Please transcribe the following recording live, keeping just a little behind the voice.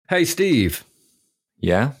Hey, Steve,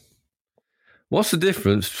 Yeah? what's the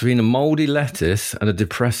difference between a mouldy lettuce and a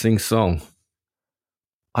depressing song?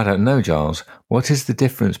 I don't know, Giles. What is the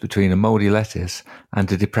difference between a mouldy lettuce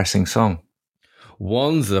and a depressing song?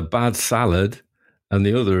 One's a bad salad and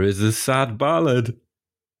the other is a sad ballad.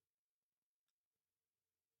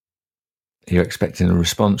 Are you expecting a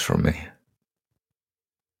response from me?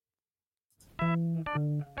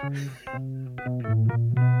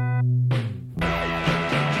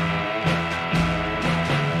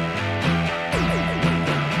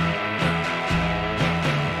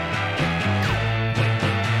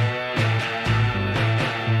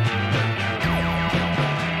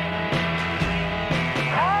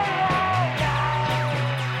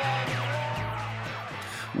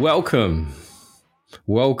 Welcome,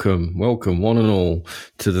 one and all,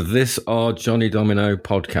 to the This Are Johnny Domino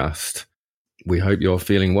podcast. We hope you're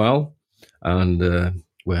feeling well and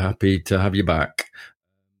we're happy to have you back.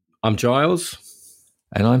 I'm Giles.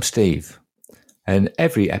 And I'm Steve. And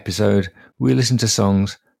every episode, we listen to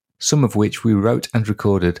songs, some of which we wrote and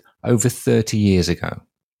recorded over 30 years ago.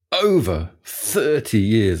 Over 30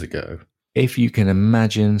 years ago. If you can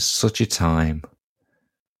imagine such a time.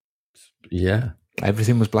 Yeah.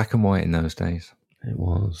 Everything was black and white in those days. It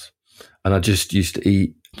was. And I just used to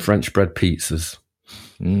eat French bread pizzas.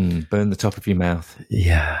 Burn the top of your mouth.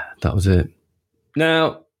 Yeah, that was it.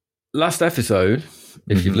 Now, last episode,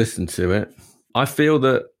 if you've listened to it, I feel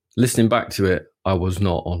that listening back to it, I was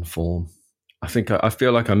not on form. I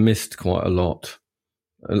feel like I missed quite a lot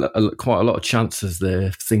of chances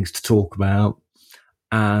there, things to talk about.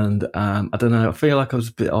 And I don't know, I feel like I was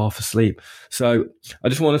a bit half asleep. So I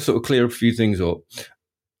just want to sort of clear up a few things up.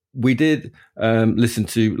 We did listen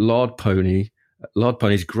to Lard Pony's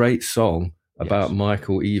great song about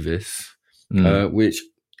Michael Eavis, which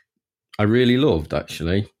I really loved,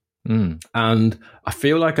 actually. And I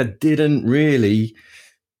feel like I didn't really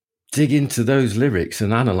dig into those lyrics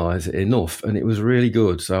and analyse it enough, and it was really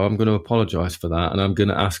good. So I'm going to apologise for that, and I'm going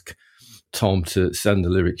to ask Tom to send the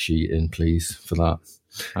lyric sheet in, please, for that.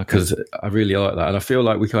 Because I really like that, and I feel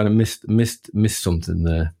like we kind of missed something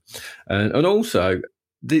there, and also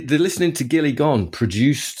the listening to Gilly Gone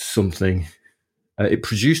produced something. It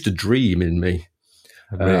produced a dream in me.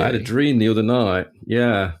 Really? I had a dream the other night.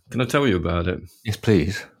 Yeah, can I tell you about it? Yes,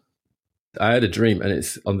 please. I had a dream, and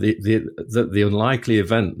it's on the unlikely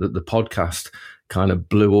event that the podcast kind of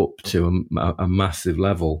blew up to a massive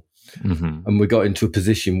level, and we got into a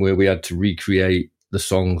position where we had to recreate the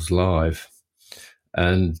songs live.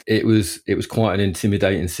 And it was quite an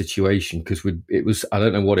intimidating situation because it was, I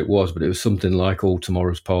don't know what it was, but it was something like All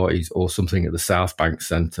Tomorrow's Parties or something at the South Bank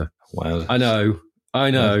Centre. Wow. I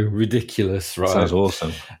know, ridiculous, right? Sounds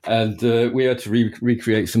awesome. And we had to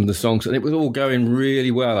recreate some of the songs, and it was all going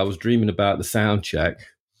really well. I was dreaming about the sound check.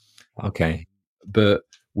 Okay. But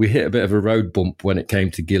we hit a bit of a road bump when it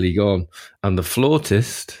came to Gilly Gone, and the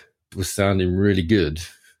flautist was sounding really good.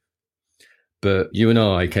 But you and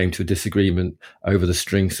I came to a disagreement over the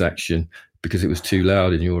string section because it was too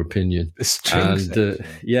loud, in your opinion. The string section?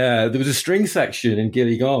 Yeah, there was a string section in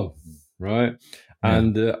Gilly Gone, right? Yeah.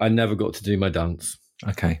 And I never got to do my dance.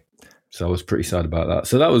 Okay. So I was pretty sad about that.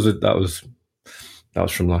 So that was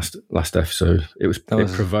from last episode. It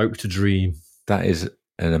provoked a dream. That is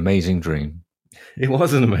an amazing dream. It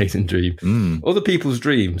was an amazing dream. Other people's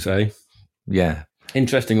dreams, eh? Yeah.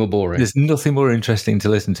 Interesting or boring? There's nothing more interesting to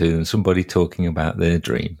listen to than somebody talking about their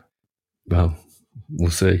dream. Well,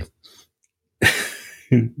 we'll see.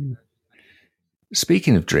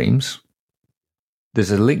 Speaking of dreams,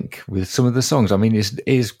 there's a link with some of the songs. I mean, it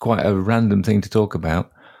is quite a random thing to talk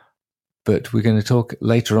about, but we're going to talk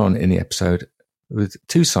later on in the episode with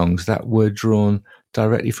two songs that were drawn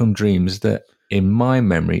directly from dreams that, in my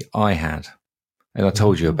memory, I had, and I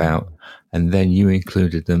told you about, and then you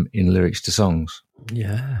included them in lyrics to songs.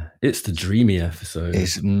 Yeah, it's the dreamy episode.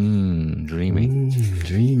 It's dreamy.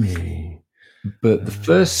 Dreamy. But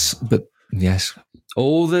yes.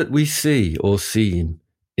 All that we see or seem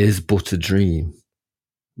is but a dream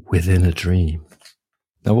within a dream.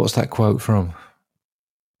 Now, what's that quote from?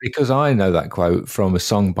 Because I know that quote from a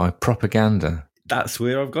song by Propaganda. That's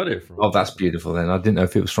where I've got it from. Oh, that's beautiful then. I didn't know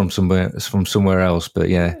if it was from somewhere else, but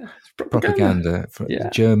yeah Propaganda.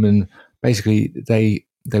 German. Basically, they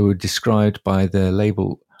were described by the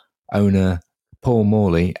label owner Paul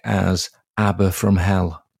Morley as ABBA from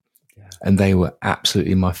hell. Yeah. And they were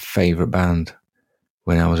absolutely my favourite band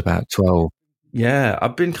when I was about 12. Yeah,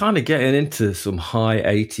 I've been kind of getting into some high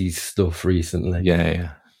 80s stuff recently.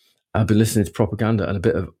 Yeah. I've been listening to Propaganda and a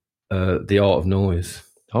bit of The Art of Noise.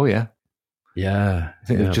 Oh, yeah. Yeah. I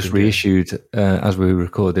think they've just reissued, as we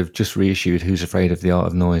record, they've just reissued Who's Afraid of the Art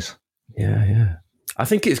of Noise. Yeah. I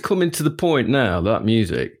think it's coming to the point now, that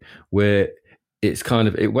music, where it's kind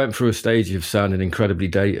of, it went through a stage of sounding incredibly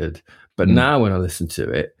dated. But now when I listen to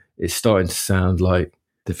it, it's starting to sound like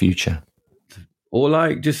the future. Or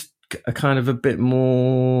like just a kind of a bit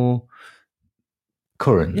more...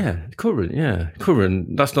 current. Yeah,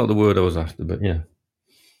 current. That's not the word I was after, but yeah.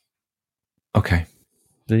 Okay.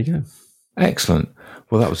 There you go. Excellent.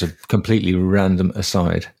 Well, that was a completely random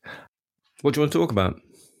aside. What do you want to talk about?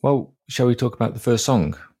 Well, shall we talk about the first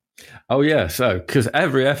song? Oh, yeah. So, because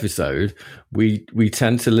every episode, we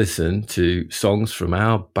tend to listen to songs from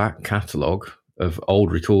our back catalogue of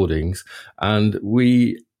old recordings, and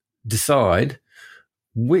we decide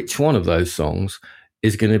which one of those songs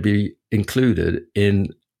is going to be included in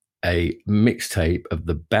a mixtape of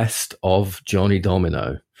the best of Johnny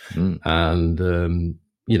Domino. And,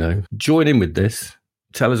 join in with this.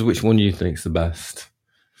 Tell us which one you think's the best.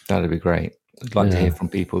 That'd be great. I'd like to hear from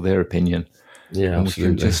people, their opinion. Yeah, and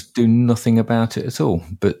absolutely. we can just do nothing about it at all,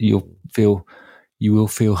 but you will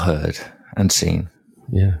feel heard and seen.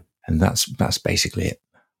 Yeah. And that's basically it.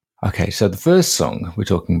 Okay, so the first song we're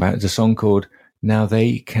talking about is a song called Now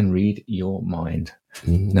They Can Read Your Mind.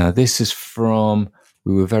 Now, this is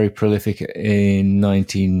we were very prolific in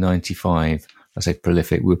 1995. I say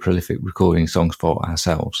prolific, we're prolific recording songs for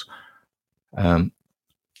ourselves. And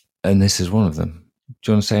this is one of them.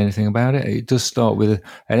 Do you want to say anything about it? It does start with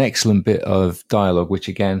an excellent bit of dialogue, which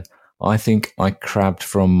again, I think I crabbed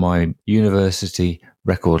from my university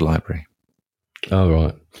record library. All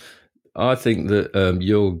right. I think that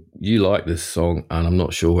you like this song, and I'm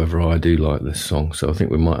not sure whether I do like this song. So I think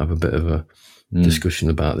we might have a bit of a discussion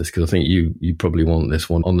about this, because I think you probably want this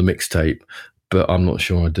one on the mixtape, but I'm not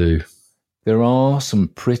sure I do. There are some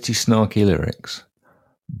pretty snarky lyrics,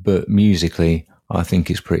 but musically, I think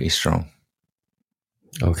it's pretty strong.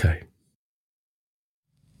 Okay.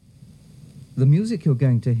 The music you're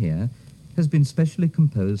going to hear has been specially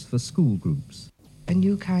composed for school groups. A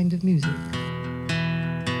new kind of music.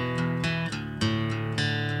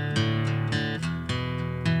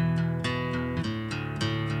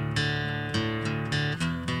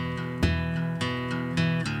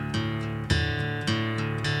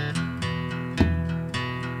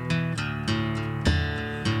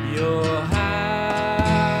 You're happy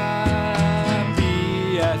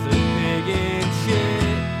as a pig in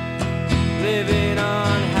shit, living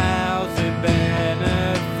on housing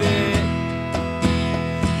benefit,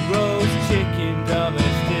 roast chicken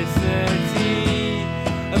domesticity,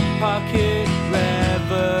 a pocket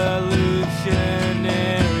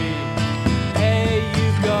revolutionary. Hey,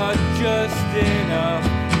 you've got just enough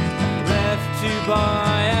left to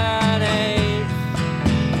buy an eighth,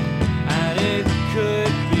 and it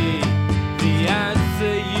could the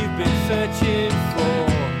answer you've been searching for.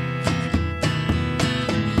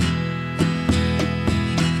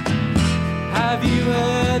 Have you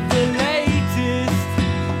heard the latest?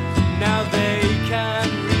 Now they can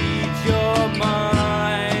read your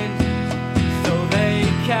mind, so they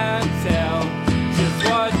can tell just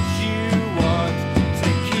what you want to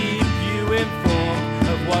keep you informed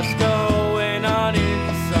of what's going on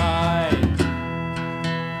inside.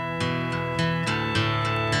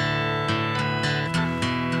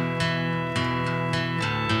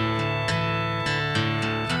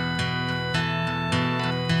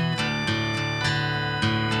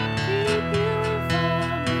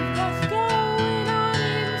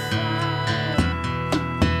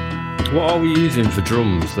 What are we using for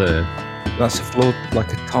drums there? That's a floor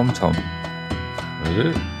like a tom-tom. Is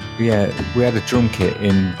it? Yeah, we had a drum kit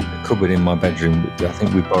in a cupboard in my bedroom. I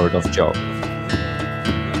think we borrowed off Jock.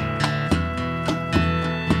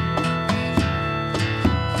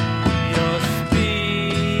 You're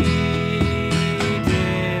speeding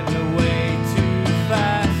away too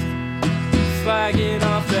fast, slagging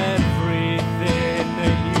off everything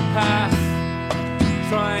that you pass,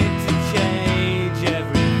 trying to change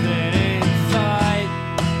everything inside,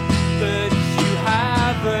 but you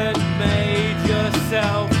haven't made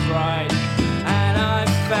yourself right. And I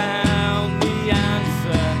found the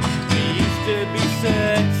answer we used to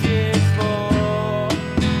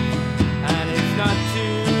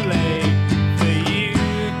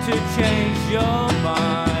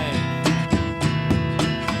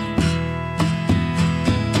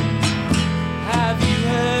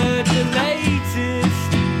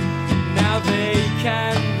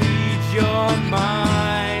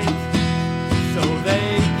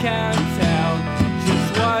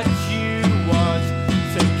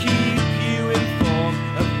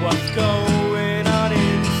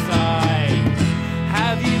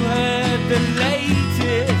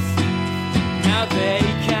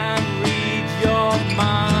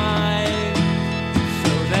mind, so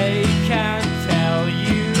they can tell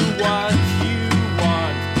you what you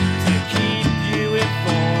want to keep you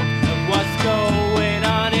informed of what's going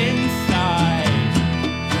on inside.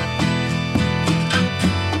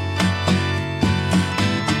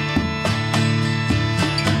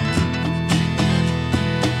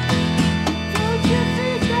 Don't you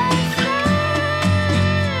think that's nice?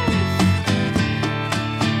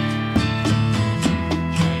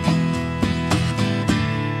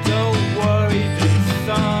 Don't worry, this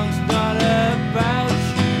song's not about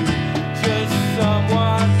you, just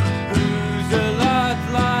someone who's a lot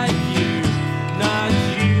like you, not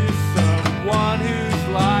you, someone who's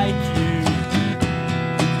like you.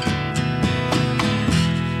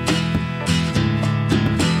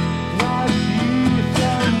 Not you,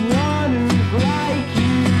 someone who's like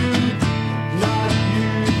you, not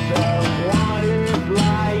you, someone who's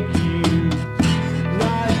like you.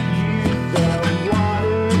 Not you, someone who's like you.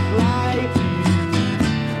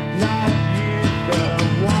 Not you, someone who's like you. Not you,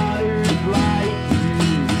 someone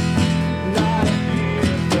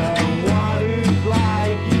who's like you.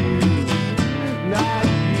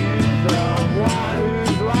 Not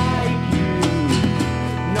you,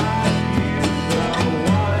 someone who's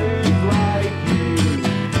like you. Not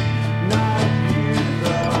you,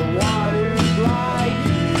 someone who's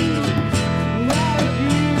like you. Not you,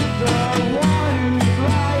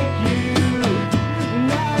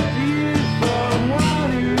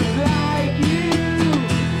 someone who's like you. Not you, someone who's like you.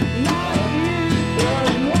 Not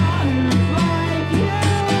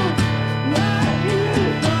you, someone who's like you. Not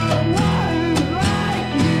you, someone who's like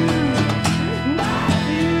you. Not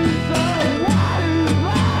you, someone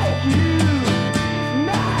who's like you. Not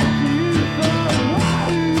you,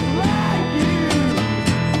 someone who's like you.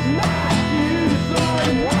 Not you,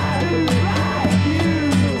 someone who's like you. Not you,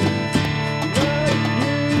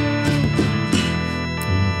 someone who's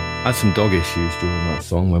like I had some dog issues during that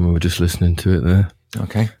song when we were just listening to it there,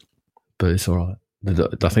 Okay. but it's all right.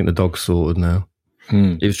 I think the dog's sorted now.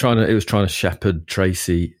 It was trying to shepherd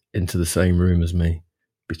Tracy into the same room as me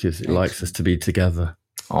because it likes us to be together.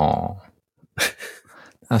 Oh,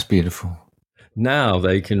 that's beautiful. Now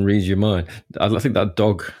they can read your mind. I think that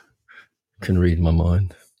dog can read my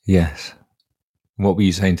mind. Yes. What were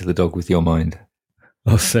you saying to the dog with your mind?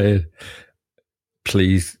 I was saying,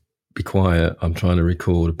 please be quiet. I'm trying to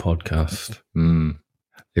record a podcast.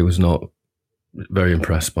 It was not very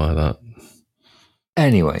impressed by that.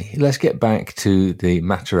 Anyway, let's get back to the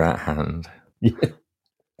matter at hand. Yeah.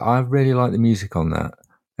 I really like the music on that.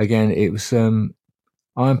 Again, it was I'm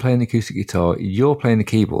playing the acoustic guitar, you're playing the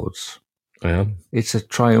keyboards. I am. It's a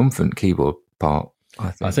triumphant keyboard part,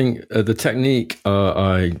 I think. I think the technique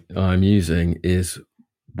I'm using is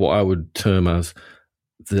what I would term as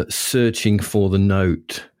the searching for the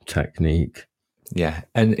note technique. Yeah,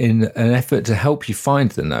 and in an effort to help you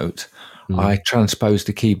find the note, I transposed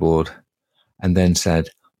the keyboard and then said,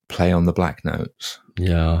 play on the black notes.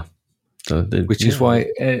 Yeah. So which is why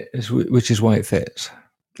it fits.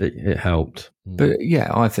 It helped. But yeah,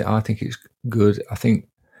 I think it's good. I think,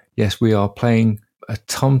 yes, we are playing a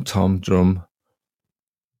tom-tom drum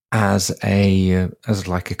as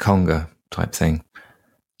like a conga type thing.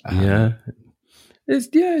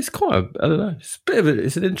 It's quite I don't know. It's a bit of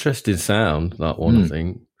it's an interesting sound, that one, I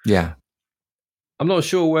think. Yeah. I'm not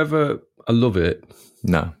sure whether I love it.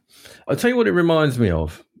 No. I'll tell you what it reminds me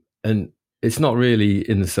of, and it's not really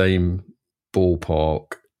in the same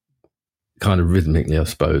ballpark kind of rhythmically, I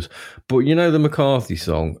suppose. But you know the McCarthy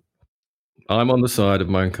song, I'm on the side of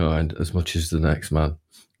mankind as much as the next man,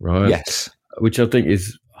 right? Yes. Which I think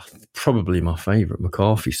is probably my favourite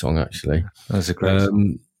McCarthy song, actually. That's a great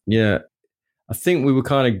song. Yeah. I think we were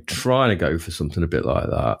kind of trying to go for something a bit like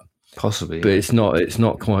that. Possibly. But it's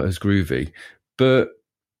not quite as groovy. But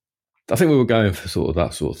I think we were going for sort of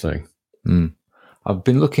that sort of thing. I've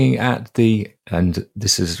been looking at and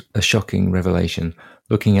this is a shocking revelation,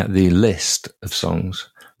 looking at the list of songs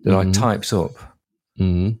that I typed up.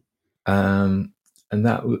 And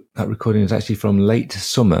that recording is actually from late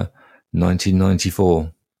summer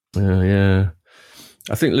 1994. Yeah.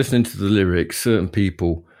 I think listening to the lyrics, certain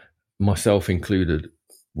people, myself included,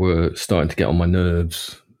 were starting to get on my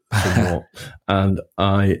nerves somewhat. And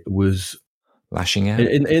I was lashing out.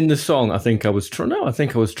 In the song, I think I was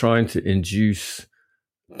trying to induce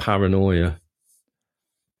paranoia.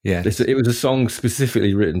 Yeah. It was a song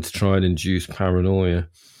specifically written to try and induce paranoia,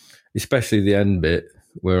 especially the end bit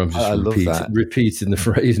where I'm just repeating the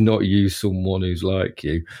phrase, not you, someone who's like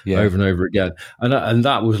you, over and over again. And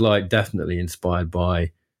that was like definitely inspired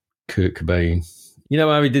by Kurt Cobain. You know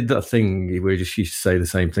how he did that thing where he just used to say the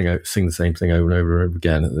same thing, sing the same thing over and over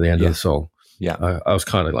again at the end of the song? Yeah. I was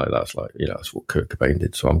kind of like, that's like, that's what Kurt Cobain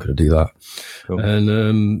did, so I'm going to do that. Cool.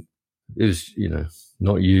 And it was,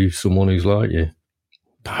 not you, someone who's like you.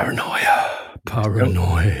 Paranoia.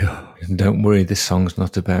 Don't worry, this song's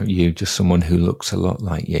not about you, just someone who looks a lot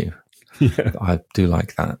like you. Yeah. I do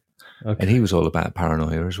like that. Okay. And he was all about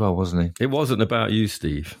paranoia as well, wasn't he? It wasn't about you,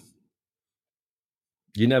 Steve.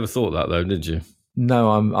 You never thought that, though, did you?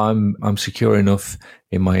 No, I'm secure enough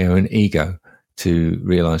in my own ego to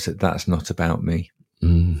realise that that's not about me.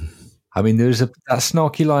 Mm. I mean, there's that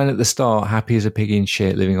snarky line at the start, happy as a pig in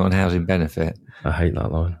shit, living on housing benefit. I hate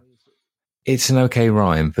that line. It's an okay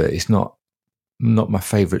rhyme, but it's not my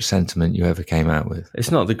favourite sentiment you ever came out with. It's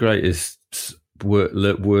not the greatest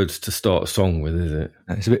words to start a song with, is it?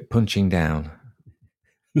 It's a bit punching down.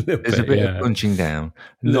 There's a bit of punching down.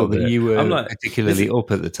 Little Not that bit. you were I'm like, particularly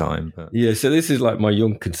up at the time. But. Yeah, so this is like my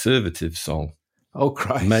young conservative song. Oh,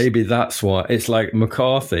 Christ. Maybe that's why. It's like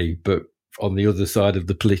McCarthy, but on the other side of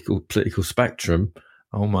the political spectrum.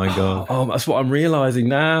 Oh, my God. Oh, that's what I'm realising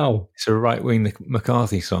now. It's a right-wing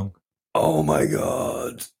McCarthy song. Oh, my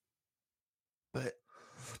God.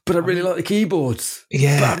 But I really like the keyboards.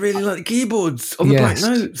 Yeah. But I really like the keyboards on the black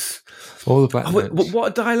notes. All the black notes.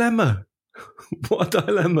 What a dilemma. What a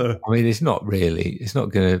dilemma. I mean, it's not really. It's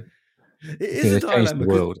not going to. It is a dilemma. The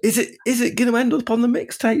world. Is it going to end up on the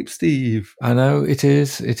mixtape, Steve? I know it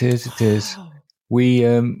is. It is. We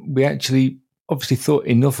actually obviously thought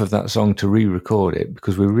enough of that song to re-record it,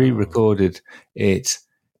 because we re-recorded it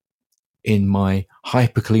in my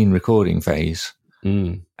hyper clean recording phase.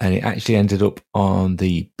 Mm. And it actually ended up on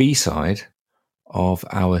the B-side of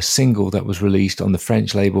our single that was released on the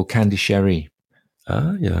French label Candy Sherry.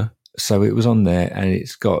 Ah, yeah. So it was on there, and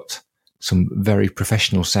it's got some very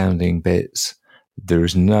professional sounding bits. There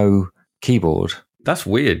is no keyboard. That's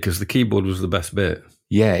weird, because the keyboard was the best bit.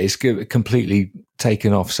 Yeah, it's completely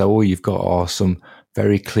taken off. So all you've got are some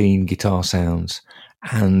very clean guitar sounds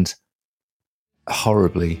and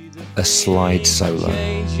horribly a slide solo.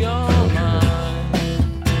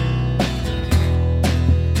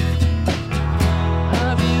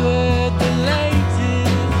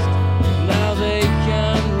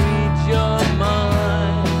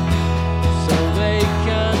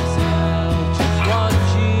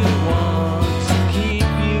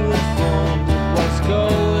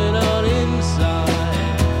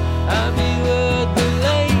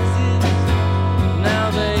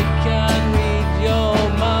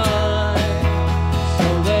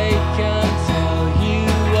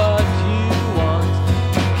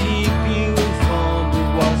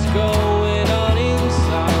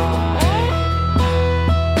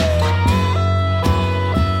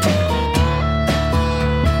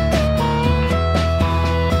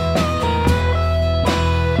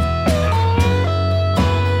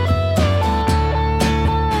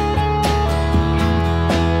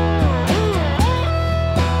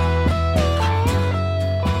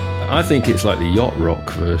 I think it's like the yacht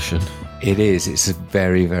rock version. It is. It's a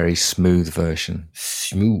very, very smooth version.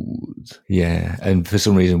 Smooth. Yeah. And for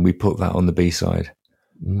some reason, we put that on the B-side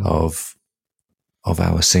of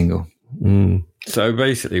our single. Mm. So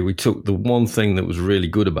basically, we took the one thing that was really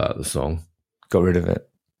good about the song, got rid of it,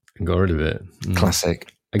 and got rid of it.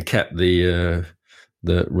 Classic. And kept the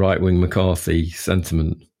right-wing McCarthy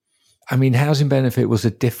sentiment. I mean, housing benefit was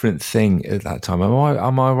a different thing at that time.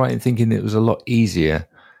 Am I right in thinking it was a lot easier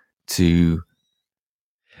to?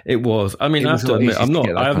 It was. I mean, I have to admit,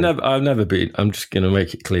 I've never been. I'm just going to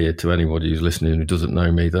make it clear to anybody who's listening who doesn't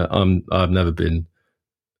know me that I've never been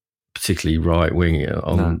particularly right wing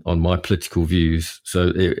on my political views.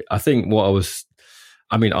 So I think I was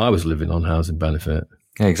living on housing benefit.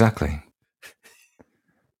 Yeah, exactly.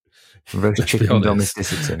 Very chicken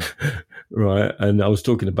domesticity. Right. And I was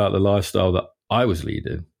talking about the lifestyle that I was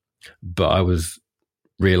leading, but I was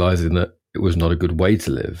realizing that it was not a good way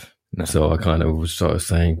to live. No. So I kind of was sort of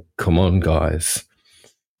saying, come on, guys.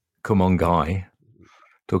 Come on, guy.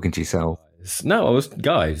 Talking to yourself. No, I was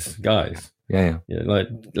guys. Yeah. Like,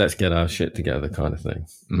 let's get our shit together kind of thing.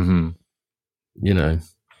 Mm-hmm. You know,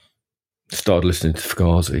 started listening to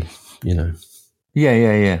Fugazi, you know.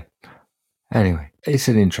 Yeah. Anyway, it's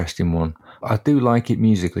an interesting one. I do like it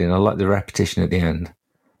musically, and I like the repetition at the end.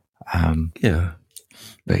 Yeah.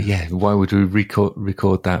 But yeah, why would we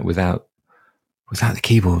record that without the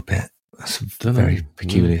keyboard bit? That's a very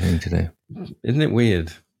peculiar thing to do. Isn't it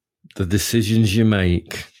weird? The decisions you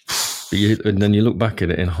make, and then you look back at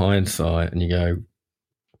it in hindsight and you go,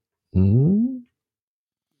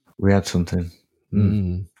 we had something.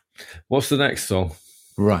 What's the next song?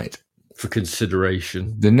 Right. For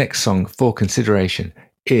consideration. The next song for consideration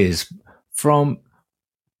is from,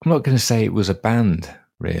 I'm not going to say it was a band,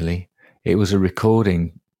 really. it was a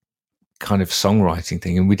recording kind of songwriting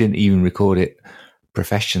thing, and we didn't even record it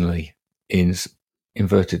professionally in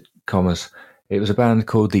inverted commas. It was a band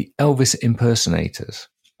called the Elvis Impersonators.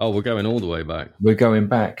 Oh, we're going all the way back. We're going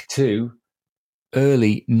back to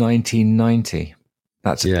early 1990.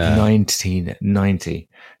 That's 1990.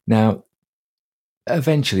 Now,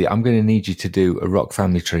 eventually, I'm going to need you to do a rock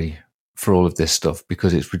family tree for all of this stuff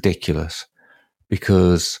because it's ridiculous.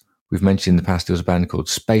 Because we've mentioned in the past there was a band called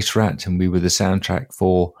Space Rat, and we were the soundtrack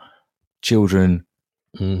for children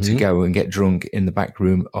to go and get drunk in the back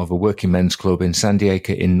room of a working men's club in San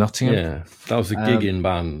Diego in Nottingham. Yeah, that was a gigging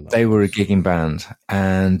band. They were a gigging band.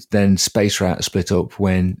 And then Space Rat split up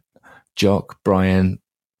when Jock, Brian,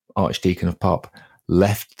 Archdeacon of Pop,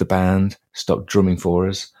 left the band, stopped drumming for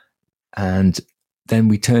us. And then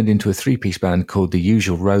we turned into a three-piece band called The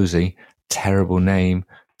Usual Rosie. Terrible name,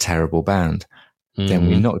 terrible band. Then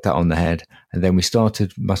we knocked that on the head. And then we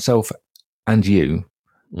started, myself and you,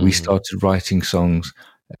 we started writing songs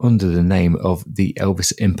under the name of the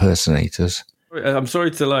Elvis Impersonators. I'm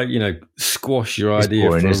sorry to squash your idea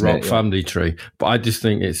boring, for a rock it? family tree, but I just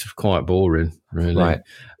think it's quite boring, really. Right.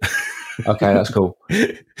 Okay, that's cool.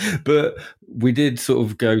 But we did sort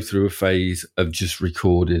of go through a phase of just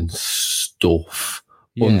recording stuff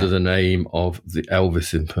under the name of the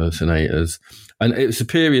Elvis Impersonators. And it was a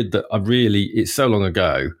period that it's so long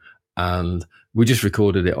ago, and we just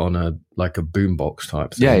recorded it on a boombox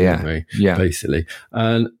type thing, didn't we? Yeah. Basically.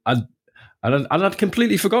 And I'd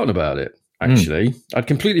completely forgotten about it, actually. I'd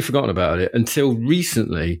completely forgotten about it until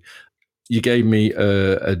recently. You gave me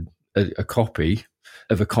a copy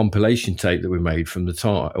of a compilation tape that we made from the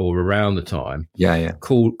time, or around the time. Yeah.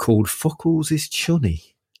 Called Fuckles is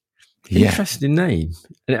Chunny. Interesting name.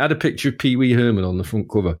 And it had a picture of Pee Wee Herman on the front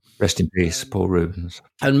cover. Rest in peace, Paul Rubens.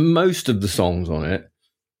 And most of the songs on it,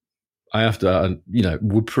 I have to,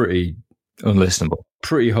 were pretty unlistenable,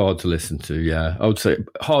 pretty hard to listen to. Yeah, I would say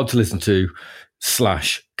hard to listen to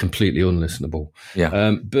 / completely unlistenable.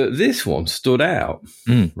 Yeah. But this one stood out,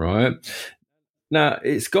 right? Now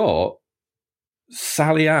it's got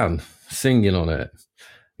Sally Ann singing on it.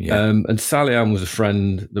 Yeah. And Sally Ann was a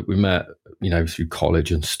friend that we met, through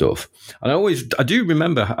college and stuff. And I do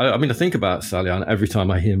remember, I think about Sally Ann every time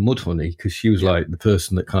I hear Mudhoney, because she was like the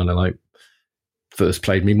person that kind of first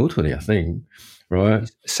played me Mudhoney, I think, right?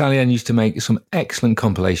 Sally Ann used to make some excellent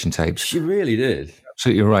compilation tapes. She really did.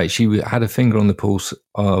 Absolutely right. She had a finger on the pulse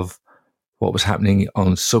of what was happening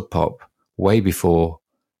on Sub Pop way before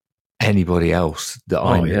anybody else that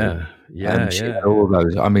I knew. Yeah. Had all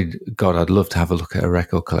those. I mean, God, I'd love to have a look at her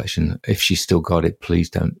record collection. If she's still got it, please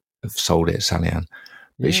don't have sold it, Sally Ann.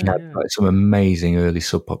 But she had some amazing early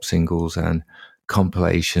Sub Pop singles and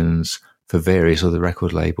compilations for various other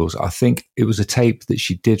record labels. I think it was a tape that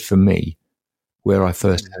she did for me where I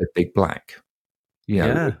first heard Big Black.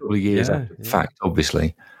 A couple of years after the fact,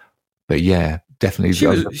 obviously. But yeah, definitely.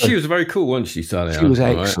 She was very cool, wasn't she, Sally Ann? She was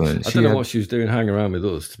excellent. Right? I don't know what she was doing hanging around with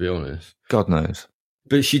us, to be honest. God knows.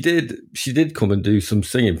 But she did come and do some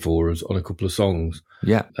singing for us on a couple of songs.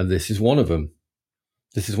 Yeah. And this is one of them.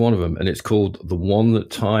 And it's called The One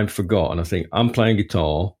That Time Forgot. And I think I'm playing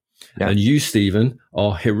guitar, and you, Stephen,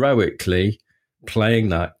 are heroically playing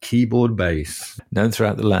that keyboard bass. Known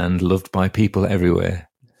throughout the land, loved by people everywhere.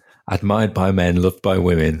 Admired by men, loved by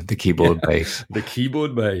women, the keyboard bass. The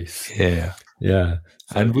keyboard bass. Yeah. Yeah.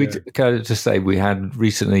 So, and we got to say, we had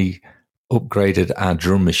recently upgraded our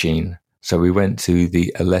drum machine. So we went to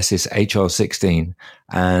the Alesis HR16,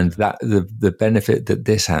 and that the benefit that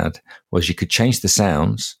this had was you could change the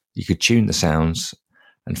sounds, you could tune the sounds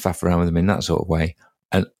and faff around with them in that sort of way.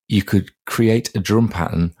 And you could create a drum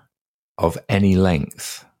pattern of any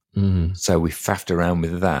length. So we faffed around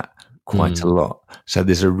with that quite a lot. So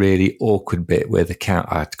there's a really awkward bit where the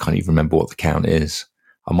count, I can't even remember what the count is.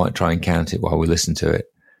 I might try and count it while we listen to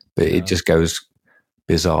it, but it just goes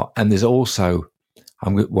bizarre. And there's also,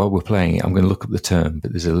 while we're playing it, I'm going to look up the term,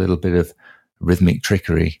 but there's a little bit of rhythmic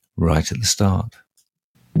trickery right at the start.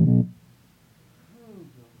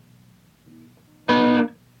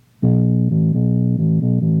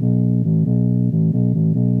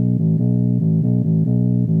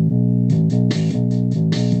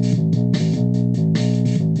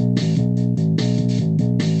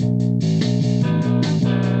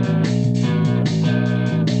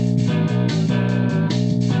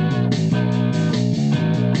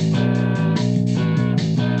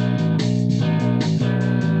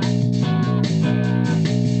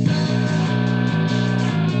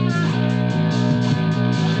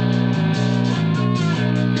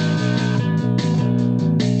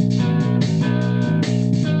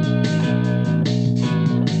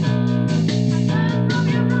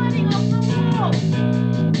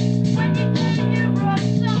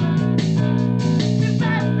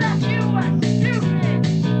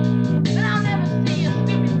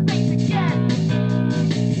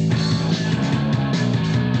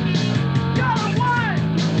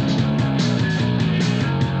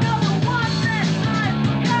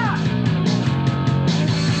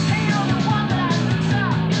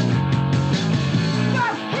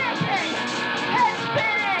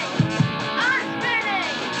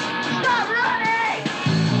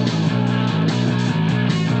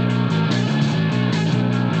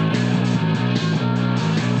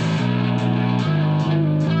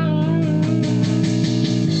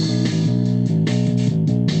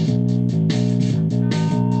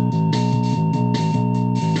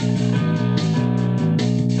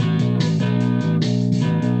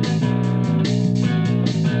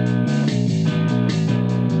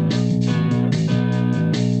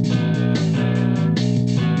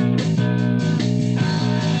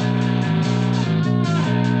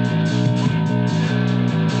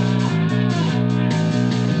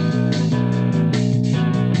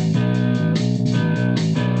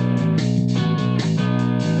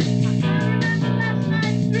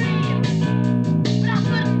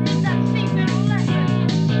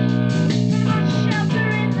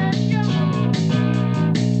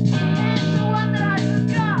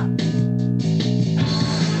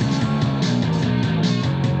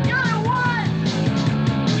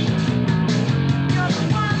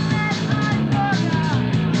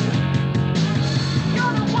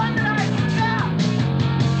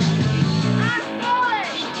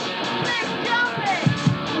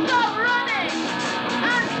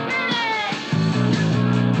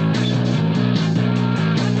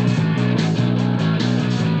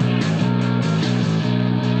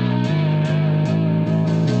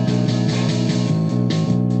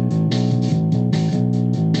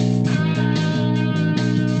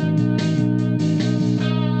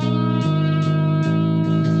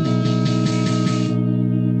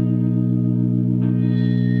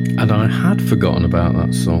 forgotten about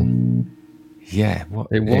that song. Yeah,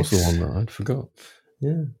 It was the one that I'd forgot.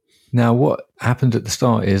 Yeah. Now, what happened at the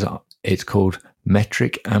start is it's called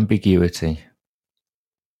metric ambiguity.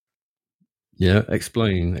 Yeah,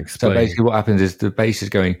 explain. So basically, what happens is the bass is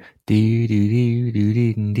going do do do do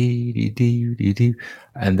do do do do do,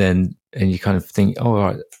 and you kind of think, oh, all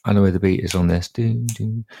right, I know where the beat is on this, do,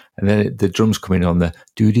 do. And then the drums come in on the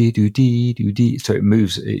do do do do do do, so it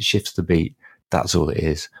moves, it shifts the beat. That's all it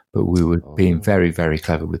is. But we were being very, very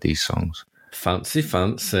clever with these songs. Fancy.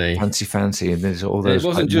 Fancy, and there's all those. It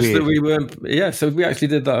wasn't just that we weren't. Yeah, so we actually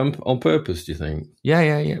did that on purpose. Do you think?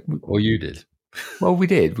 Yeah. Or you did? Well, we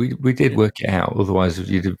did. We did work it out. Otherwise,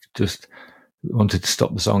 you'd have just wanted to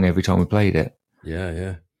stop the song every time we played it.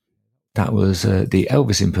 Yeah. That was the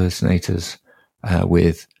Elvis Impersonators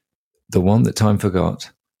with The One That Time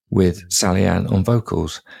Forgot with Sally Ann on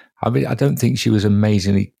vocals. I mean, I don't think she was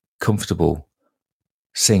amazingly comfortable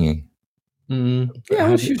singing.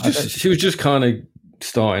 Yeah, she was just kind of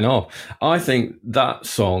starting off. I think that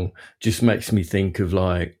song just makes me think of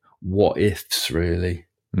like what ifs, really.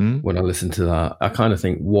 When I listen to that, I kind of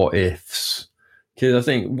think what ifs, because I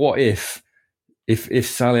think what if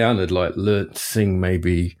Sally Ann had like learnt to sing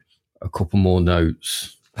maybe a couple more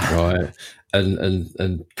notes, right,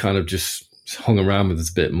 and kind of just hung around with us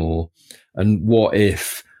a bit more, and what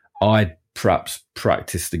if I'd perhaps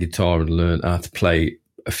practiced the guitar and learnt how to play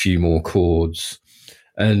a few more chords,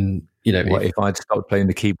 and what if I'd stopped playing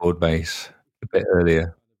the keyboard bass a bit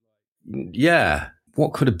earlier? Yeah,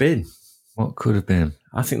 what could have been? What could have been?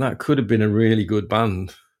 I think that could have been a really good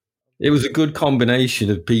band. It was a good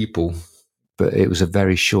combination of people. But it was a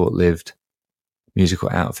very short-lived musical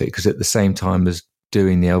outfit, because at the same time as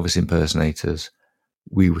doing the Elvis Impersonators,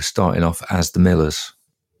 we were starting off as the Millers.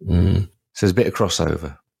 So there's a bit of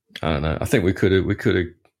crossover. I don't know. I think we could have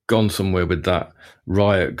gone somewhere with that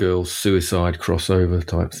Riot Girls Suicide crossover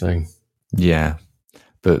type thing. Yeah.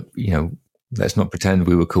 But, let's not pretend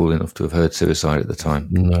we were cool enough to have heard Suicide at the time.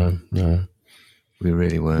 No. We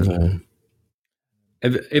really weren't. No.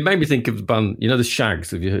 It made me think of the band, the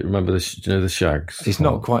Shags. If you remember the Shags. It's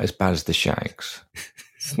not quite as bad as the Shags.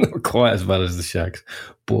 It's not quite as bad as the Shags,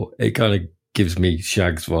 but it kind of gives me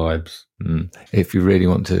Shags vibes. If you really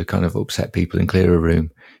want to kind of upset people and clear a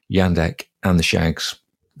room, Yandek and the Shags.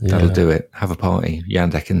 That'll do it. Have a party.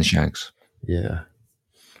 Yandek and the Shags. Yeah.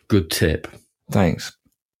 Good tip. Thanks.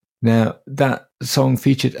 Now, that song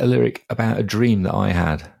featured a lyric about a dream that I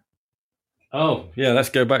had. Oh, yeah, let's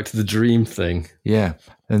go back to the dream thing. Yeah.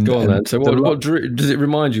 Go on then. So what does it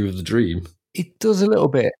remind you of the dream? It does a little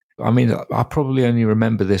bit. I mean, I probably only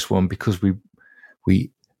remember this one because we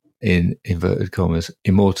in inverted commas,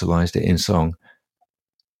 immortalized it in song.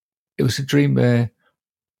 It was a dream where,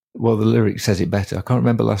 well, the lyric says it better. I can't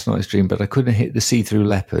remember last night's dream, but I couldn't hit the see-through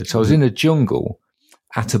leopard. So I was in a jungle,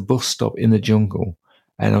 at a bus stop in the jungle,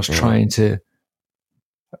 and I was trying to,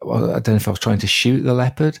 well, I don't know if I was trying to shoot the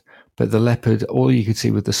leopard, but the leopard, all you could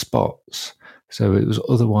see were the spots. So it was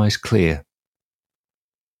otherwise clear.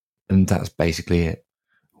 And that's basically it.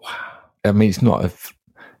 Wow. I mean, it's not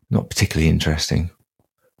particularly interesting,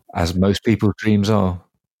 as most people's dreams are.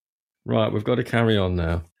 Right, we've got to carry on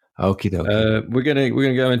now. Okie dokie. We're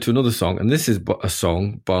gonna go into another song, and this is a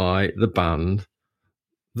song by the band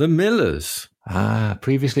The Millers.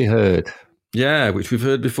 Previously heard. Yeah, which we've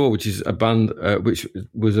heard before, which is a band which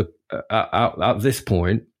was at this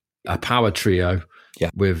point a power trio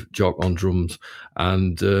with Jock on drums.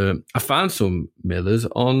 And I found some Millers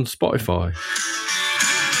on Spotify.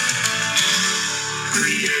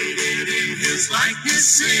 Created in his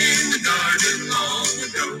likeness in the garden long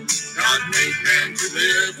ago, God made man to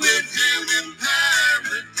live with him in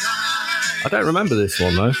paradise. I don't remember this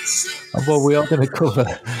one though. Well, we are going to cover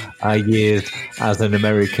our years as an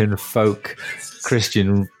American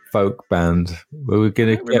Christian folk band. We're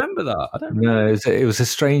going to remember that. I don't remember. No, it was a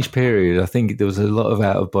strange period. I think there was a lot of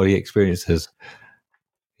out of body experiences.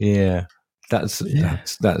 Yeah, that's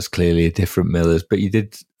clearly a different Millers. But you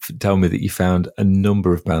did tell me that you found a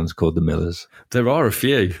number of bands called the Millers. There are a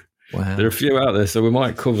few. Wow, there are a few out there, so we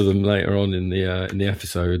might cover them later on in the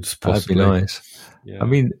episodes. Possibly. That'd be nice. Yeah. I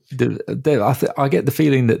mean, I get the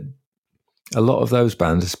feeling that a lot of those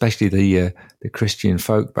bands, especially the Christian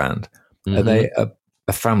folk band, are they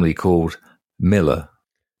a family called Miller?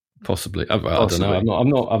 Possibly. I don't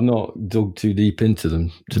know. I've not dug too deep into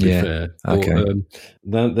them, to be fair. Okay.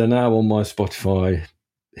 But, they're now on my Spotify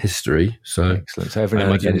history. So excellent. So every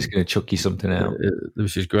now and again, it's going to chuck you something out,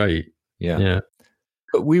 which is great. Yeah.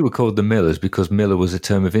 But we were called the Millers because Miller was a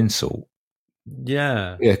term of insult.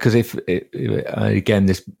 Yeah. Yeah, because again,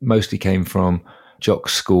 this mostly came from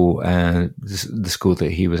Jock's school and the school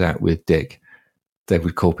that he was at with Dick. they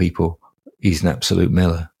would call people, he's an absolute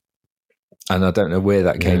Miller. And I don't know where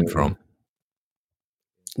that came from.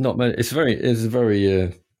 Not many. It's a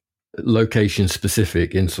very location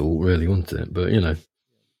specific insult, really, wasn't it? But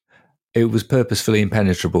It was purposefully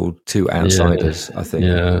impenetrable to outsiders, I think.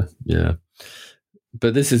 Yeah.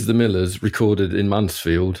 But this is the Millers, recorded in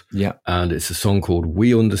Mansfield. Yeah. And it's a song called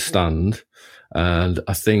We Understand. And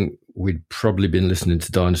I think we'd probably been listening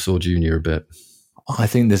to Dinosaur Jr. a bit. I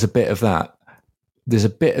think there's a bit of that. There's a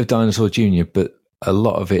bit of Dinosaur Jr., but a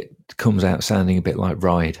lot of it comes out sounding a bit like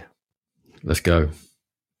Ride. Let's go.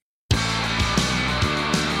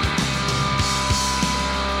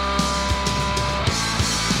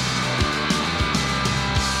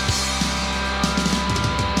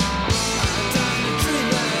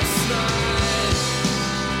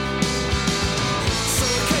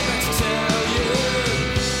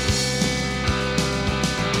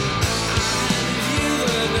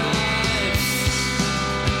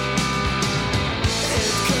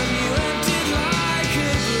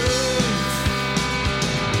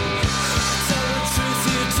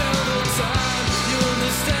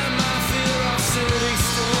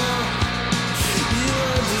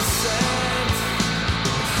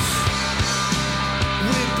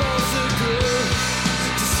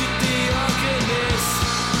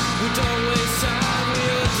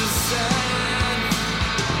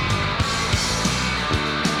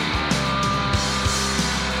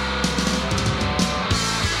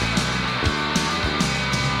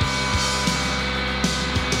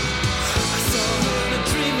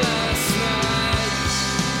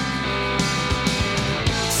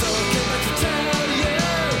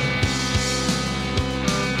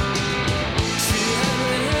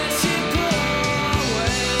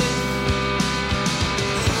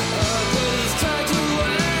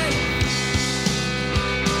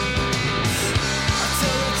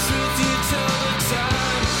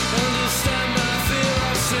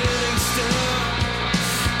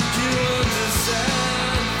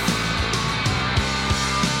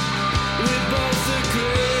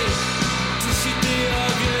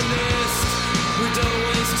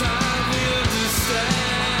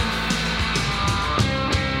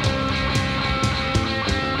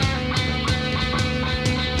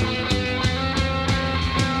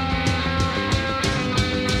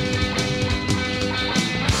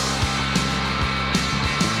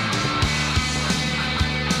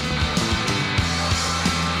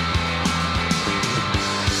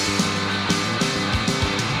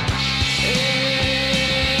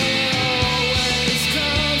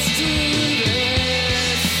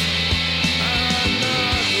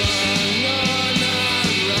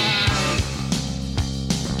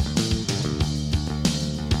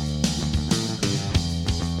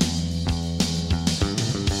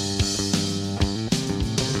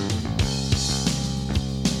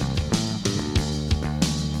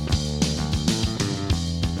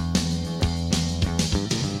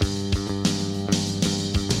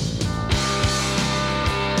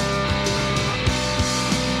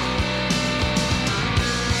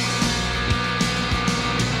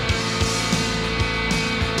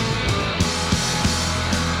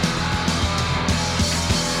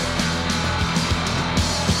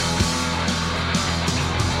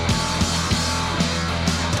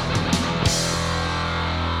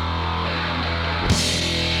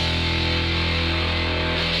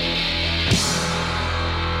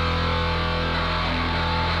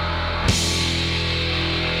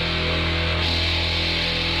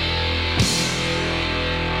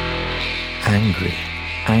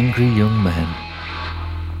 Angry young man.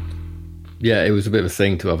 Yeah, it was a bit of a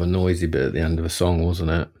thing to have a noisy bit at the end of a song,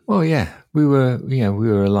 wasn't it? Well, yeah, we were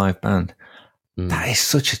a live band. That is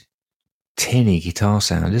such a tinny guitar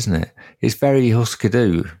sound, isn't it? It's very Husker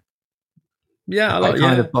Du. Yeah,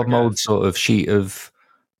 kind of Bob Mould sort of sheet of.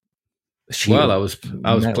 Well, I was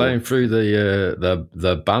playing through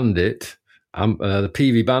the Bandit, the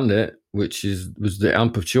PV Bandit, which was the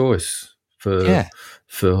amp of choice for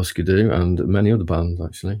Husker Du and many other bands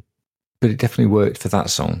actually. But it definitely worked for that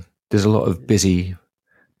song. There's a lot of busy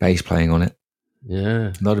bass playing on it.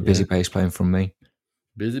 Yeah, a lot of busy bass playing from me.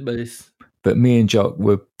 Busy bass. But me and Jock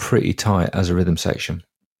were pretty tight as a rhythm section.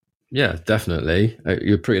 Yeah, definitely.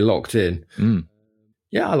 You're pretty locked in.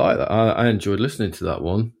 Yeah, I like that. I enjoyed listening to that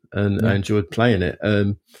one, and I enjoyed playing it.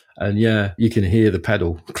 And yeah, you can hear the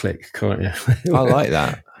pedal click, can't you? I like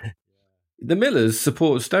that. The Millers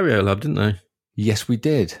supported Stereolab, didn't they? Yes, we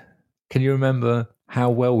did. Can you remember how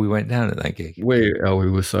well we went down at that gig? We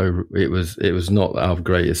were so. It was not our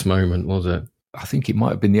greatest moment, was it? I think it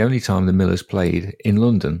might have been the only time the Millers played in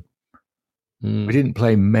London. Mm. We didn't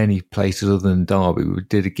play many places other than Derby. We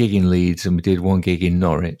did a gig in Leeds and we did one gig in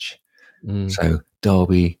Norwich. Mm. So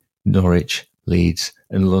Derby, Norwich, Leeds,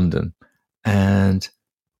 and London. And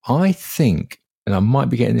I think, and I might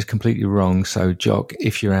be getting this completely wrong, so Jock,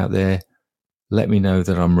 if you're out there, let me know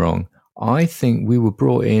that I'm wrong. I think we were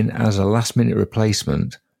brought in as a last-minute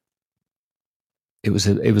replacement. It was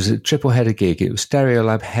a triple header gig. It was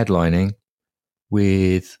Stereolab headlining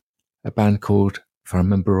with a band called, if I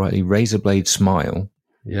remember rightly, Razorblade Smile.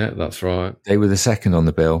 Yeah, that's right. They were the second on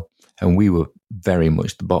the bill, and we were very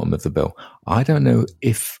much the bottom of the bill. I don't know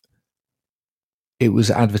if it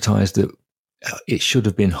was advertised that it should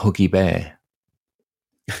have been Huggy Bear.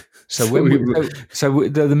 So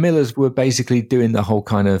the Millers were basically doing the whole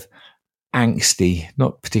kind of angsty,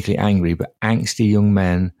 not particularly angry, but angsty young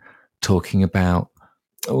men talking about,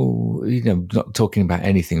 not talking about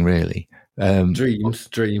anything really. Dreams.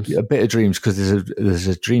 A bit of dreams, because there's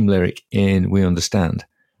a dream lyric in We Understand.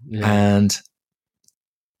 Yeah.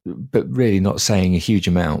 But really not saying a huge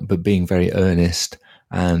amount, but being very earnest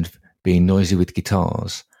and being noisy with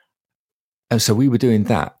guitars. And so we were doing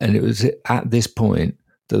that. And it was at this point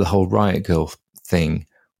that the whole Riot Girl thing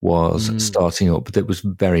was starting up. That was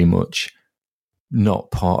very much not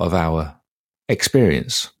part of our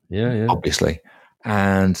experience, obviously.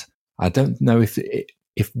 And I don't know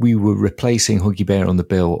if we were replacing Huggy Bear on the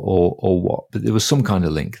bill or what, but there was some kind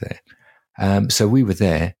of link there. So we were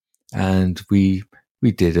there and we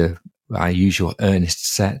did our usual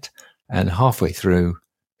earnest set. And halfway through,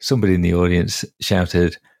 somebody in the audience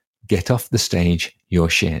shouted, "Get off the stage, you're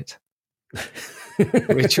shit."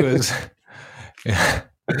 Which was, yeah.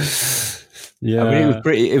 I mean,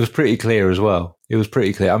 it was pretty clear as well. It was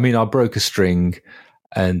pretty clear. I mean, I broke a string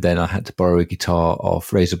and then I had to borrow a guitar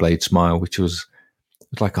off Razorblade Smile, which was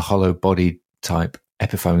like a hollow body type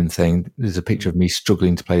Epiphone thing. There's a picture of me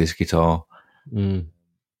struggling to play this guitar. Mm.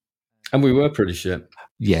 And we were pretty shit.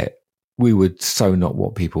 Yeah. We were so not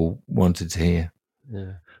what people wanted to hear.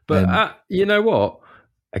 Yeah. But you know what?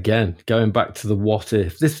 Again, going back to the what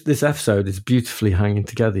if, this episode is beautifully hanging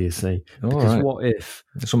together, you see. Because what if?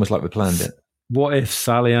 It's almost like we planned it. What if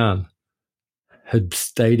Sally Ann had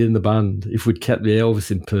stayed in the band, if we'd kept the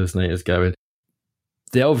Elvis impersonators going?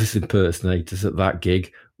 The Elvis impersonators at that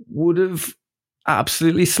gig would have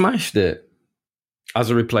absolutely smashed it as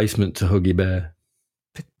a replacement to Huggy Bear.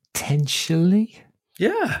 Potentially?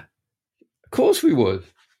 Yeah. Of course we would.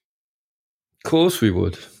 Of course we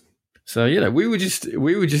would. So, we just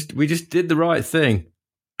did the right thing,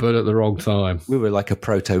 but at the wrong time. We were like a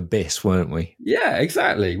proto-Biss, weren't we? Yeah,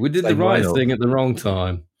 exactly. We did the right thing at the wrong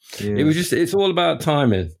time. Yeah. It's all about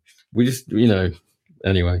timing. We just,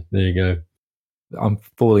 anyway, there you go. I'm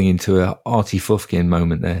falling into a Artie Fufkin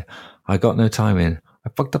moment there. I got no timing. I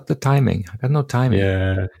fucked up the timing. I got no timing.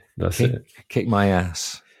 Yeah, that's it. Kick my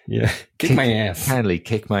ass. Yeah, kick my ass. Kindly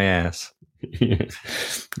kick my ass. Yeah.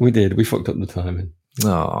 We did. We fucked up the timing.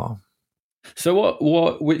 Oh. So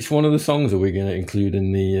which one of the songs are we going to include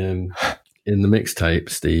in the mixtape,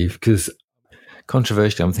 Steve? Because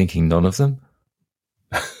controversially, I'm thinking none of them.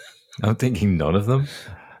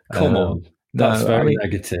 Come on. That's very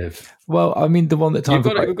negative. Well, I mean, the one that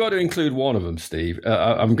we've got to include one of them, Steve.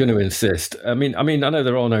 I'm going to insist. I mean, I know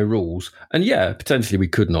there are no rules, and yeah, potentially we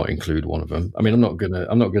could not include one of them. I mean, I'm not going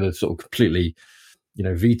to sort of completely,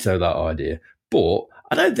 veto that idea. But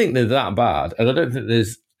I don't think they're that bad, and I don't think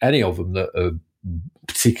there's any of them that are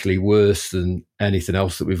particularly worse than anything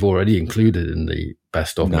else that we've already included in the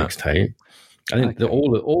best of mixtape. I think that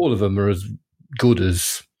all of them are as good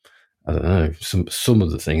as, I don't know, some of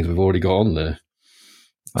the things we've already got on there.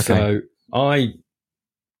 Okay. So I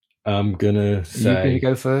am gonna say, you going to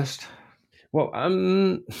go first? Well,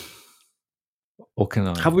 or can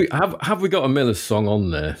I? Have we got a Miller's song on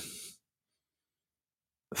there?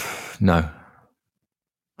 No.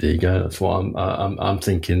 There you go. That's what I'm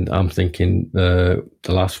thinking. I'm thinking the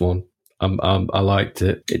last one. I liked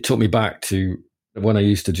it. It took me back to when I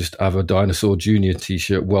used to just have a Dinosaur Jr.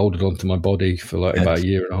 t-shirt welded onto my body for like about a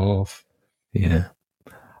year and a half. Yeah.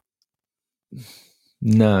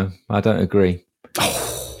 No, I don't agree.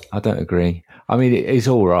 I don't agree. I mean, it's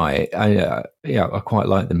all right. I quite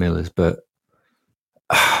like the Millers, but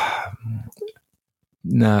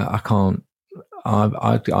no, I can't.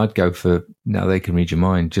 I'd go for Now They Can Read Your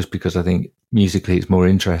Mind, just because I think musically it's more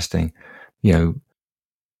interesting. The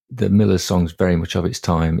Millers song's very much of its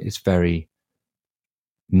time. It's very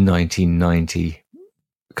 1990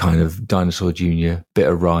 kind of Dinosaur Jr., bit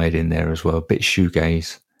of Ride in there as well, bit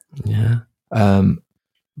shoegaze. Yeah.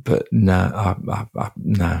 But no.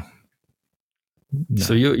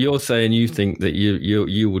 So you're saying you think that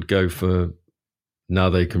you would go for Now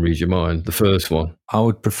They Can Read Your Mind, the first one. I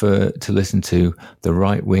would prefer to listen to the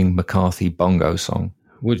Right Wing McCarthy bongo song.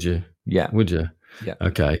 Would you? Yeah. Would you? Yeah.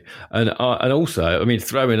 Okay. And also, I mean,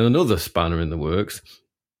 throw in another spanner in the works.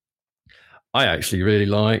 I actually really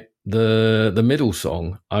like the middle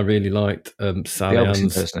song. I really liked Sally The Elvis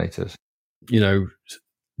Ann's, impersonators.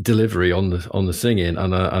 delivery on the singing,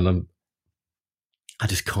 and I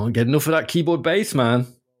just can't get enough of that keyboard bass, man.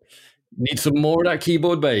 Need some more of that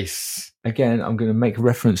keyboard bass. Again, I'm going to make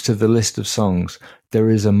reference to the list of songs. There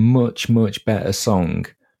is a much, much better song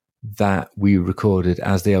that we recorded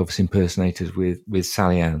as the Elvis impersonators with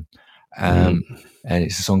Sally Ann. And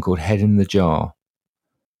it's a song called Head in the Jar.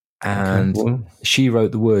 And she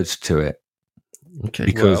wrote the words to it. Okay.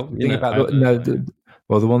 Because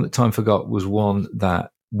Well, the one that Time Forgot was one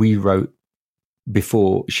that we wrote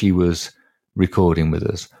before she was recording with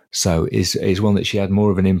us. So it's one that she had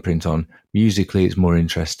more of an imprint on. Musically, it's more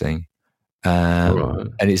interesting.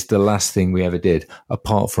 And it's the last thing we ever did,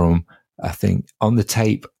 apart from, I think, on the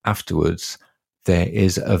tape afterwards, there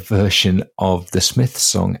is a version of the Smiths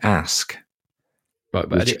song "Ask." Right,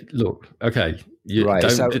 but look, okay, Right,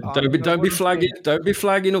 don't be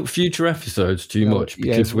flagging up future episodes too much,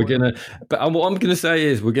 because we're gonna. But what I'm gonna say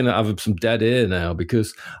is we're gonna have some dead air now,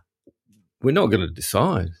 because we're not gonna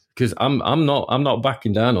decide. Because I'm not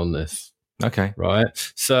backing down on this. Okay, right.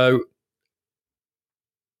 So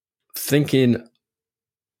thinking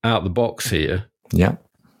out the box here. Yeah.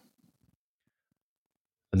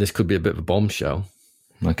 And this could be a bit of a bombshell.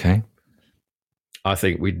 Okay. I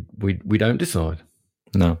think we don't decide.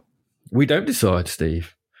 No. We don't decide,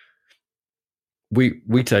 Steve. We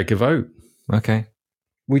take a vote. Okay.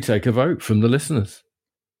 We take a vote from the listeners.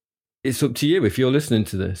 It's up to you. If you're listening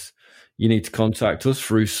to this, you need to contact us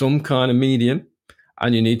through some kind of medium,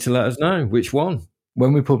 and you need to let us know which one.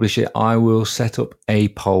 When we publish it, I will set up a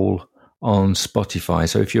poll on Spotify.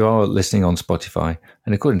 So if you are listening on Spotify,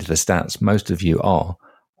 and according to the stats, most of you are,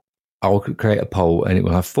 I'll create a poll, and it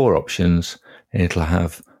will have 4 options, and it'll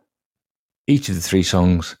have each of the 3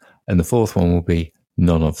 songs, and the 4th one will be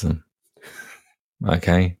none of them.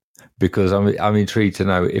 Okay? Because I'm intrigued to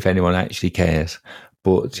know if anyone actually cares.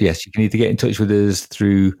 But yes, you can either get in touch with us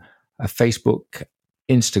through Facebook,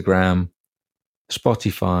 Instagram,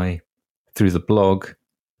 Spotify, through the blog,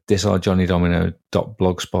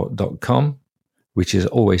 thisarjohnnydomino.blogspot.com, which is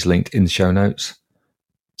always linked in the show notes.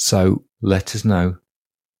 So let us know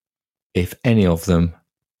if any of them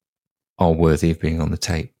are worthy of being on the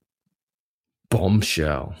tape.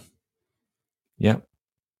 Bombshell. Yep.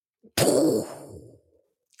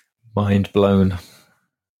 Mind blown.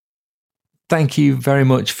 Thank you very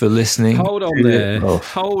much for listening. Hold on there.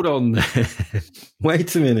 Hold on there.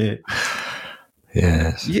 Wait a minute.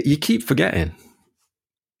 Yes. You keep forgetting.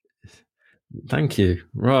 Thank you.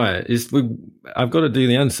 Right. I've got to do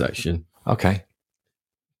the end section. Okay.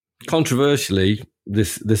 Controversially,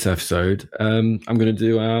 this episode, I'm going to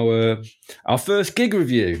do our first gig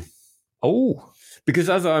review. Oh. Because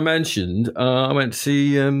as I mentioned, I went to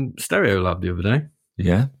see Stereolab the other day.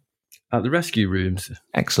 Yeah. At the Rescue Rooms.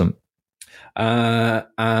 Excellent.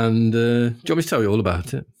 And do you want me to tell you all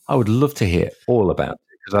about it? I would love to hear all about it,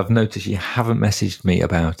 because I've noticed you haven't messaged me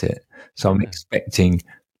about it. So I'm expecting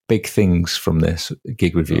big things from this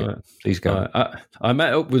gig review. Right. Please go. I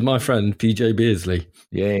met up with my friend PJ Beardsley.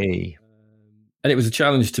 Yay. And it was a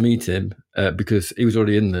challenge to meet him because he was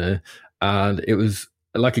already in there. And it was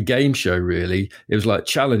like a game show, really. It was like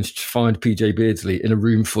challenge to find PJ Beardsley in a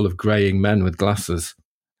room full of greying men with glasses.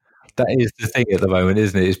 That is the thing at the moment,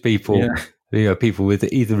 isn't it? It's people, people with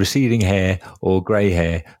either receding hair or grey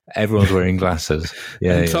hair. Everyone's wearing glasses.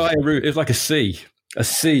 Yeah, entire room. It was like a sea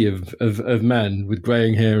of men with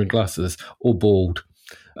greying hair and glasses, all bald,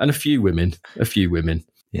 and a few women.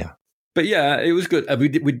 Yeah. But yeah, it was good. We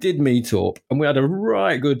did meet up, and we had a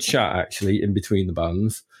right good chat actually in between the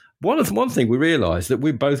bands. One thing we realised that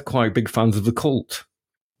we're both quite big fans of The Cult.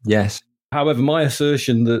 Yes. However, my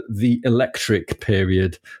assertion that the electric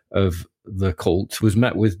period of The Cult was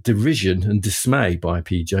met with derision and dismay by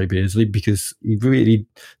PJ Beardsley, because he really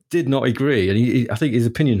did not agree. And I think his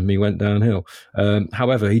opinion of me went downhill.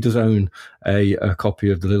 However, he does own a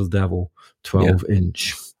copy of The Little Devil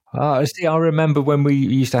 12-inch. See, I remember when we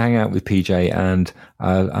used to hang out with PJ and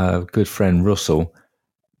our good friend Russell.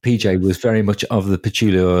 PJ was very much of the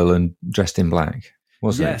patchouli oil and dressed in black,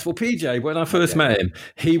 wasn't he? Yes, well, PJ, when I first met him,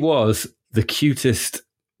 he was the cutest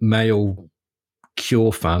male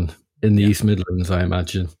Cure fan in the East Midlands, I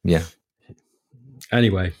imagine. Yeah.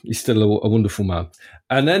 Anyway, he's still a wonderful man.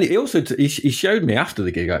 And then he also he showed me after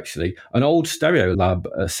the gig, actually, an old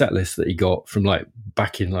Stereolab set list that he got from like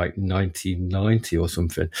back in like 1990 or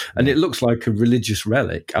something. And it looks like a religious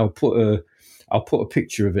relic. I'll put a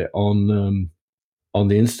picture of it on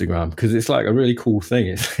the Instagram, because it's like a really cool thing.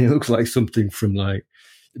 It looks like something from like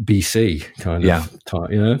BC kind of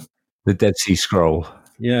type, you know? The Dead Sea Scroll.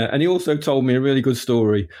 Yeah, and he also told me a really good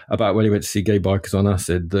story about when he went to see Gay Bikers on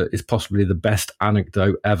Acid that is possibly the best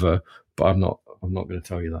anecdote ever, but I'm not going to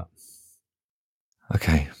tell you that.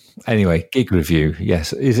 Okay. Anyway, gig review.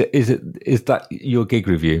 Yes. Is that your gig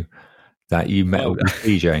review that you met up with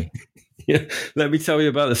DJ? Yeah. Let me tell you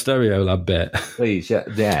about the Stereolab bit. Please. Yeah.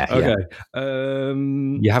 Okay. Yeah.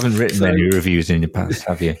 You haven't written any reviews in your past,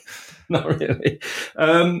 have you? Not really.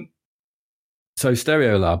 So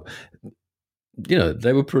Stereolab, you know,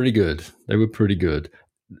 they were pretty good.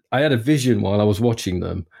 I had a vision while I was watching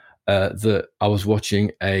them that I was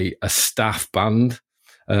watching a staff band.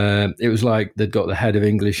 It was like they'd got the head of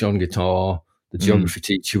English on guitar, the geography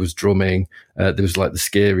teacher was drumming, there was like the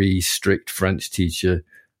scary, strict French teacher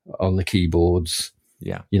on the keyboards,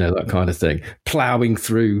 you know, that kind of thing, ploughing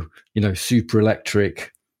through, you know, super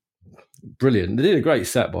electric. Brilliant. They did a great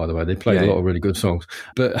set, by the way. They played a lot of really good songs.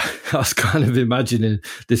 But I was kind of imagining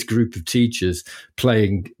this group of teachers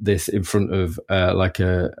playing this in front of like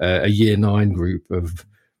a year 9 group of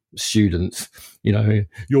students. You know,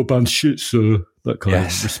 your band's shit, sir. That kind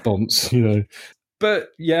of response, you know. But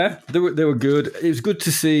yeah, they were good. It was good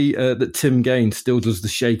to see that Tim Gaines still does the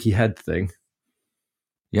shaky head thing.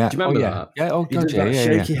 Yeah. Do you remember that? Yeah. Oh, he God, did that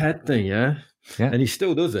shaky head thing, yeah. And he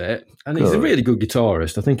still does it. And he's a really good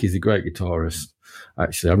guitarist. I think he's a great guitarist,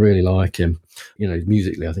 actually. I really like him. You know,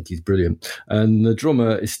 musically, I think he's brilliant. And the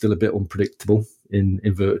drummer is still a bit unpredictable, in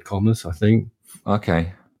inverted commas, I think.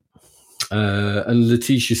 Okay. And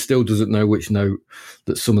Letitia still doesn't know which note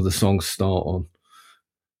that some of the songs start on.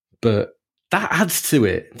 But that adds to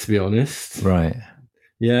it, to be honest. Right.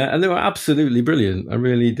 Yeah, and they were absolutely brilliant. I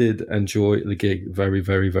really did enjoy the gig very,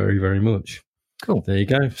 very, very, very much. Cool. There you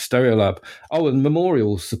go. Stereolab. Oh, and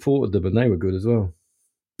Memorials supported them, and they were good as well.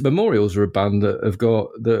 Memorials are a band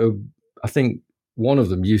I think one of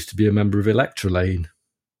them used to be a member of Electrolane,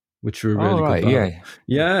 which are a really good band.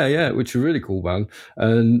 Yeah, which are a really cool band.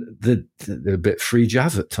 And they're a bit free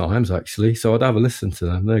jazz at times, actually. So I'd have a listen to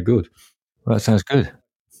them. They're good. Well, that sounds good.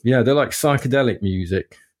 Yeah, they're like psychedelic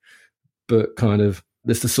music, but kind of,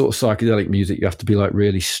 it's the sort of psychedelic music you have to be like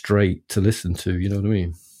really straight to listen to. You know what I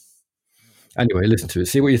mean? Anyway, listen to it.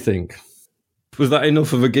 See what you think. Was that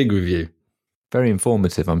enough of a gig review? Very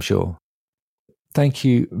informative, I'm sure. Thank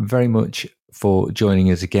you very much for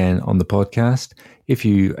joining us again on the podcast. If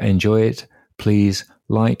you enjoy it, please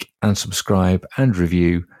like and subscribe and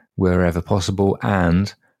review wherever possible,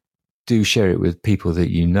 and do share it with people that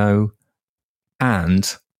you know.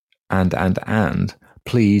 And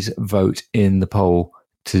please vote in the poll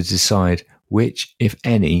to decide which, if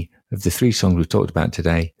any, of the 3 songs we've talked about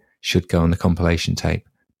today should go on the compilation tape,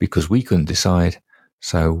 because we couldn't decide.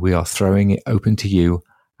 So we are throwing it open to you,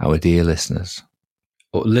 our dear listeners.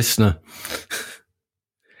 Or listener.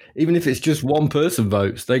 Even if it's just one person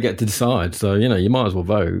votes, they get to decide. So, you know, you might as well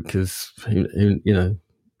vote, because, you know,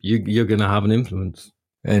 you're going to have an influence.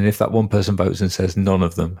 And if that one person votes and says none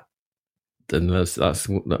of them, then we're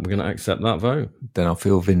going to accept that vote. Then I'll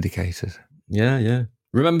feel vindicated. Yeah.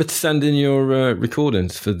 Remember to send in your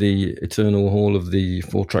recordings for the Eternal Hall of the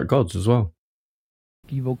 4-Track Gods as well.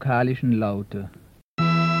 Die vokalischen Laute.